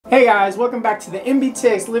Hey guys, welcome back to the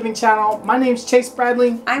NBTXliving channel. My name's Chase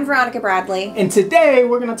Bradley. I'm Veronica Bradley. And today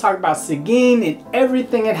we're going to talk about Seguin and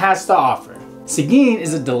everything it has to offer. Seguin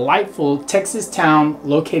is a delightful Texas town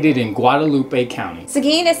located in Guadalupe County.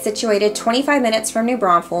 Seguin is situated 25 minutes from New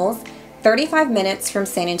Braunfels, 35 minutes from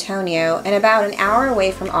San Antonio, and about an hour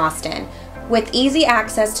away from Austin, with easy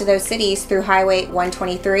access to those cities through Highway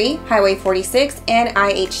 123, Highway 46, and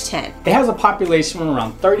IH-10. It has a population of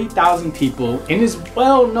around 30,000 people and is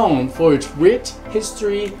well known for its rich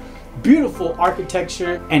history, beautiful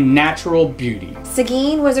architecture, and natural beauty.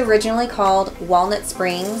 Seguin was originally called Walnut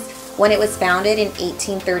Springs when it was founded in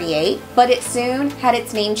 1838, but it soon had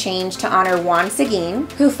its name changed to honor Juan Seguin,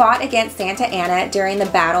 who fought against Santa Anna during the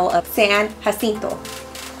Battle of San Jacinto.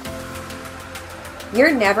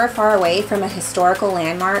 You're never far away from a historical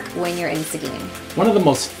landmark when you're in Seguin. One of the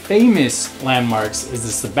most famous landmarks is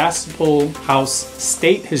the Sebastopol House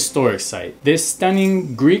State Historic Site. This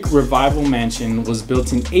stunning Greek Revival mansion was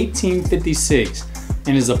built in 1856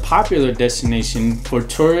 and is a popular destination for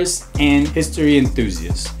tourists and history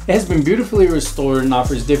enthusiasts. It has been beautifully restored and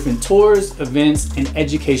offers different tours, events, and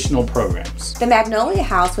educational programs. The Magnolia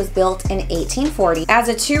House was built in 1840 as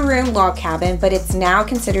a two-room log cabin, but it's now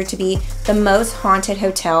considered to be the most haunted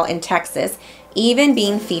hotel in Texas, even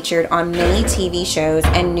being featured on many TV shows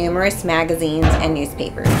and numerous magazines and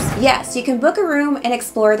newspapers. Yes, you can book a room and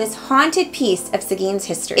explore this haunted piece of Seguin's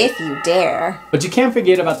history, if you dare. But you can't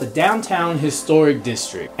forget about the downtown historic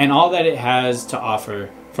district and all that it has to offer,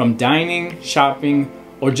 from dining, shopping,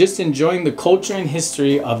 or just enjoying the culture and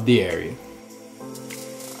history of the area.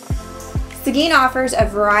 Seguin offers a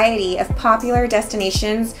variety of popular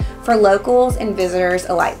destinations for locals and visitors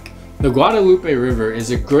alike. The Guadalupe River is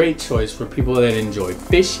a great choice for people that enjoy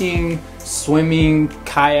fishing, swimming,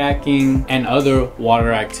 kayaking, and other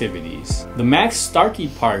water activities. The Max Starkey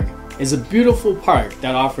Park is a beautiful park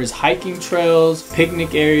that offers hiking trails,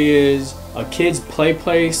 picnic areas, a kids play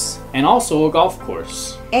place, and also a golf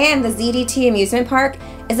course. And the ZDT Amusement Park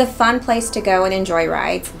is a fun place to go and enjoy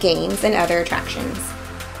rides, games, and other attractions.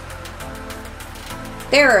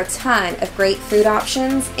 There are a ton of great food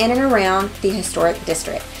options in and around the historic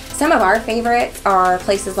district. Some of our favorites are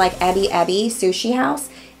places like Ebby Ebby Sushi House,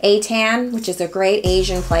 A-Tan, which is a great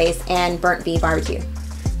Asian place, and Burnt Bee Barbecue.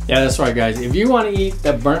 Yeah, that's right guys. If you want to eat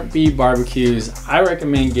the Burnt Bee barbecues, I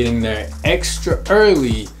recommend getting there extra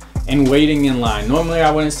early and waiting in line. Normally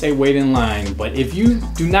I wouldn't say wait in line, but if you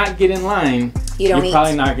do not get in line, you're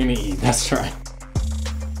probably not going to eat. That's right.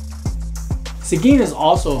 Seguin is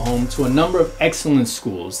also home to a number of excellent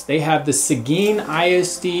schools. They have the Seguin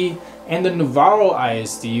ISD and the Navarro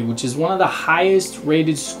ISD, which is one of the highest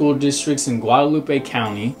rated school districts in Guadalupe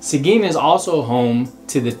County. Seguin is also home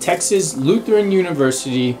to the Texas Lutheran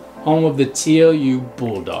University, home of the TLU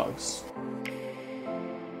Bulldogs.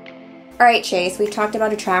 All right, Chase, we've talked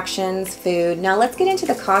about attractions, food. Now let's get into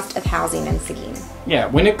the cost of housing in Seguin. Yeah,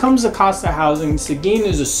 when it comes to cost of housing, Seguin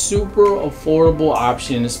is a super affordable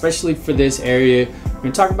option, especially for this area. When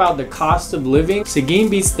we talk about the cost of living, Seguin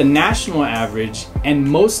beats the national average and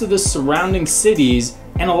most of the surrounding cities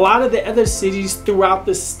and a lot of the other cities throughout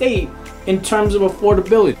the state in terms of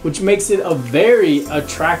affordability, which makes it a very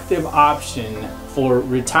attractive option for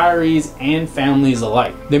retirees and families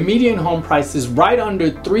alike. The median home price is right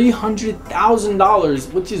under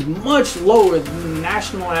 $300,000, which is much lower than the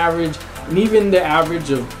national average and even the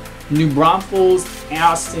average of New Braunfels,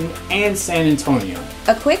 Austin, and San Antonio.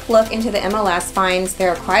 A quick look into the MLS finds there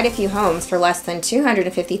are quite a few homes for less than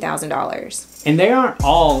 $250,000. And they aren't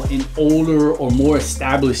all in older or more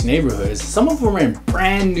established neighborhoods. Some of them are in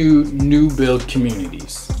brand new build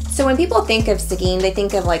communities. So when people think of Seguin, they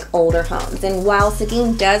think of like older homes. And while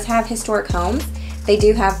Seguin does have historic homes, they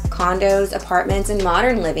do have condos, apartments, and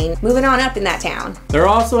modern living moving on up in that town. There are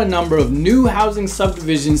also a number of new housing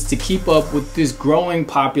subdivisions to keep up with this growing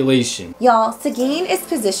population. Y'all, Seguin is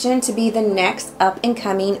positioned to be the next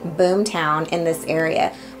up-and-coming boom town in this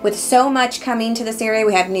area. With so much coming to this area,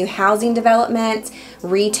 we have new housing development,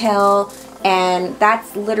 retail, and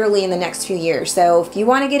that's literally in the next few years. So if you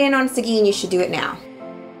want to get in on Seguin, you should do it now.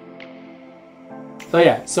 So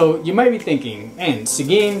yeah, so you might be thinking, man,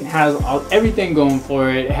 Seguin has everything going for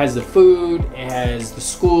it. It has the food, it has the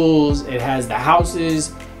schools, it has the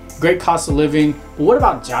houses, great cost of living. But what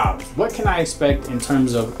about jobs? What can I expect in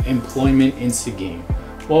terms of employment in Seguin?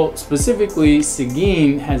 Well, specifically,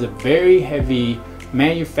 Seguin has a very heavy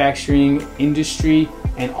manufacturing industry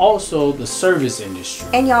and also the service industry.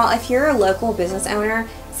 And y'all, if you're a local business owner,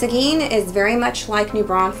 Seguin is very much like New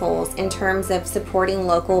Braunfels in terms of supporting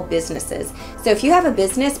local businesses. So if you have a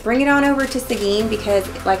business, bring it on over to Seguin because,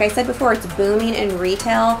 like I said before, it's booming in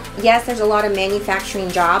retail. Yes, there's a lot of manufacturing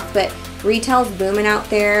jobs, but retail's booming out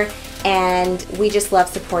there, and we just love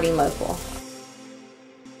supporting local.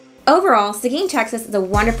 Overall, Seguin, Texas is a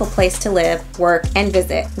wonderful place to live, work, and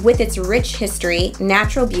visit. With its rich history,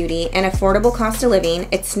 natural beauty, and affordable cost of living,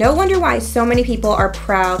 it's no wonder why so many people are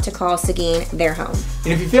proud to call Seguin their home.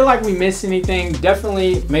 And if you feel like we missed anything,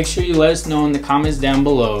 definitely make sure you let us know in the comments down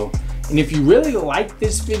below. And if you really like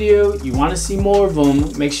this video, you want to see more of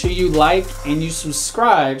them, make sure you like and you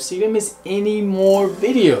subscribe so you don't miss any more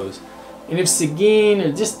videos. And if Seguin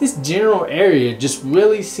or just this general area just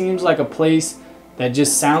really seems like a place that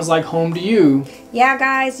just sounds like home to you. Yeah,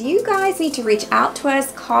 guys, you guys need to reach out to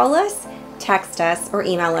us, call us, text us, or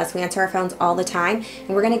email us. We answer our phones all the time, and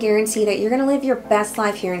we're going to guarantee that you're going to live your best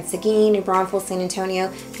life here in Seguin, New Braunfels, San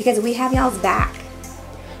Antonio, because we have y'all's back.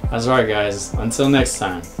 That's right, guys. Until next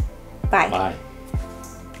time. Bye. Bye.